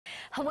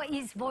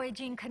Hawaii's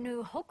voyaging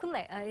canoe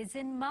Hokulea is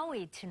in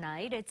Maui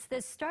tonight. It's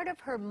the start of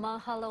her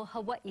Mahalo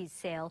Hawaii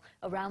sail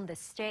around the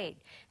state,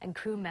 and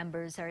crew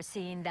members are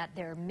seeing that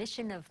their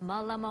mission of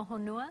Malama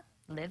Honua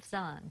lives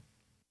on.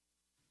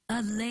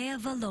 A lei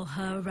of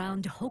aloha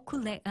around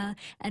Hokulea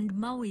and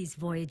Maui's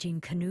voyaging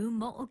canoe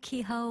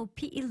Mo'okihau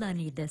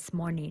Pi'ilani this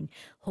morning.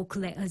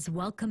 Hokulea's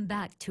welcome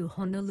back to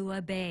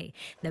Honolua Bay,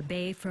 the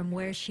bay from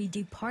where she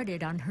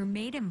departed on her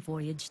maiden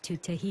voyage to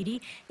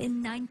Tahiti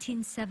in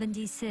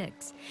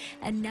 1976.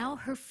 And now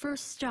her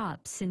first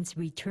stop since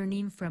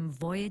returning from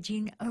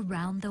voyaging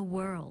around the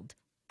world.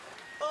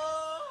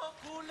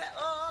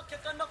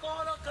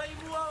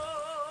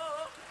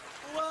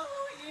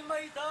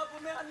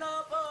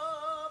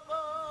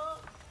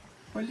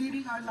 For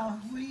leading our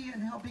lahui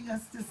and helping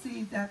us to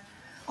see that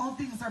all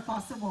things are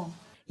possible.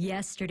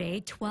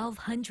 Yesterday,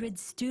 1,200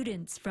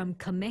 students from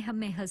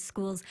Kamehameha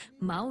School's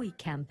Maui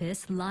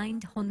campus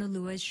lined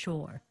Honolua's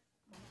shore.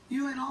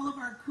 You and all of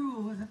our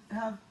crew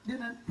have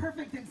been a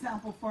perfect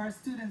example for our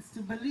students to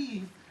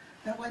believe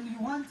that when you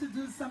want to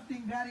do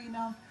something bad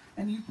enough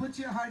and you put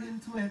your heart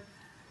into it,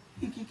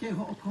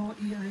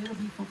 it'll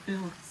be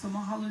fulfilled. So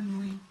mahalo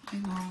nui,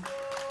 ingo.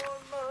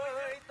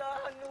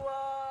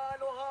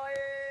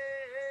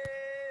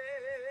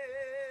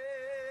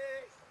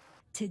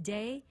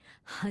 Today,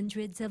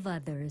 hundreds of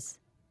others.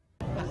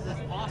 This is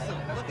awesome.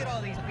 Look at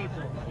all these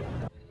people.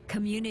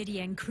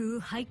 Community and crew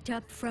hiked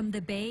up from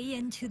the bay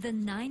into the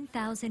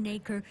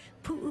 9,000-acre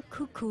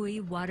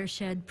Pu'ukukui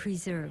Watershed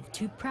Preserve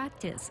to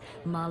practice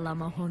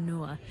Malama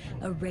Honua,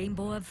 a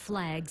rainbow of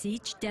flags,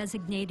 each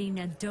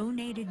designating a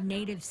donated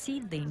native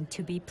seedling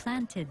to be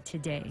planted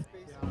today.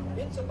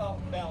 It's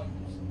about values,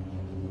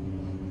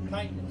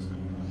 kindness,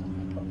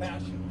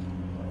 compassion,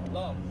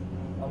 love,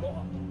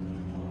 aloha.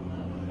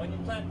 When you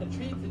plant the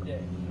tree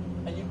today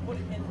and you put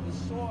it into the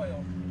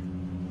soil,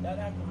 that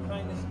act of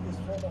kindness is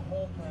for the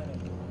whole planet.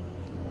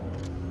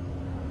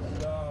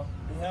 And on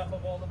behalf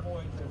of all the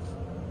voyagers,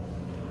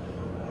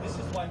 this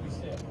is why we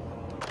sail.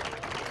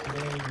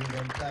 Today we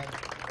will plant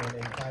an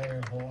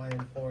entire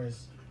Hawaiian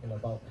forest in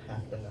about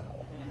half an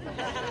hour.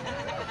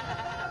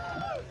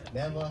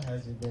 Never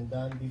has it been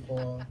done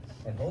before,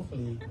 and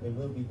hopefully it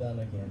will be done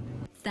again.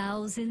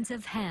 Thousands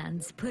of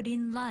hands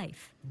putting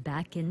life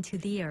back into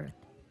the earth.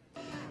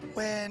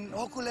 When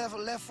Hokulea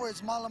left for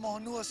its Malama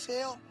Honua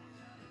sail,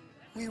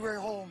 we were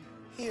home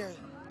here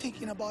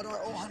thinking about our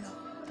ohana.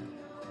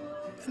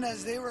 And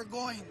as they were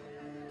going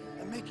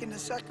and making the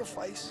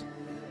sacrifice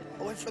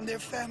away from their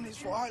families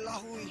for our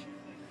lahui,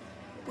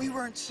 we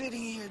weren't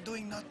sitting here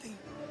doing nothing.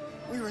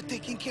 We were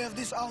taking care of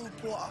this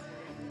aupua,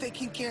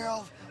 taking care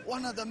of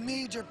one of the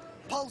major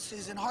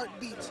pulses and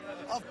heartbeats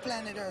of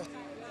planet Earth,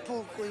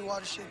 Pu'ukui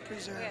Watershed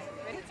Preserve.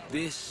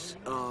 This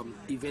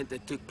event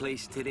that took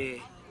place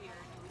today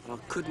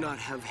could not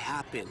have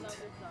happened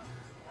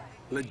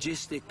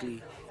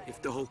logistically if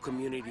the whole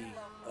community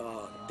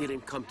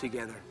didn't come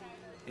together.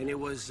 And it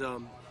was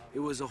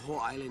a whole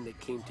island that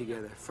came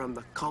together, from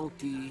the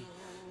county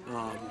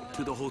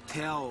to the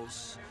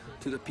hotels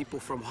to the people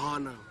from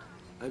Hana.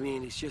 I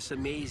mean, it's just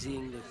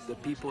amazing, the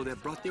people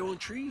that brought their own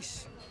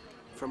trees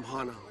from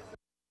Hana.